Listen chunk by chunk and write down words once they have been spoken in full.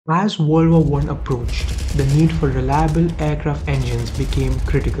As World War I approached, the need for reliable aircraft engines became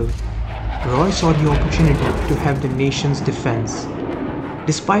critical. Roy saw the opportunity to have the nation's defense.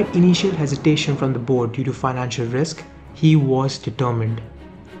 Despite initial hesitation from the board due to financial risk, he was determined.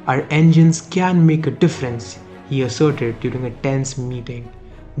 Our engines can make a difference, he asserted during a tense meeting.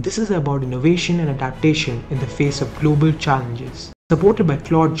 This is about innovation and adaptation in the face of global challenges. Supported by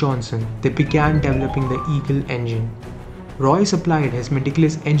Claude Johnson, they began developing the Eagle engine. Royce applied his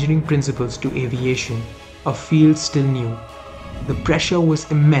meticulous engineering principles to aviation, a field still new. The pressure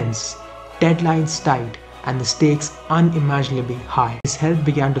was immense, deadlines tight, and the stakes unimaginably high. His health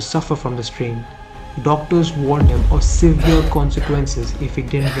began to suffer from the strain. Doctors warned him of severe consequences if he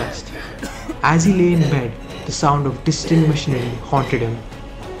didn't rest. As he lay in bed, the sound of distant machinery haunted him.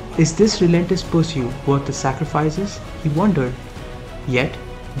 Is this relentless pursuit worth the sacrifices? He wondered. Yet,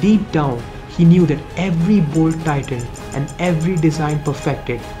 deep down, he knew that every bolt tightened and every design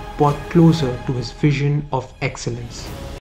perfected brought closer to his vision of excellence.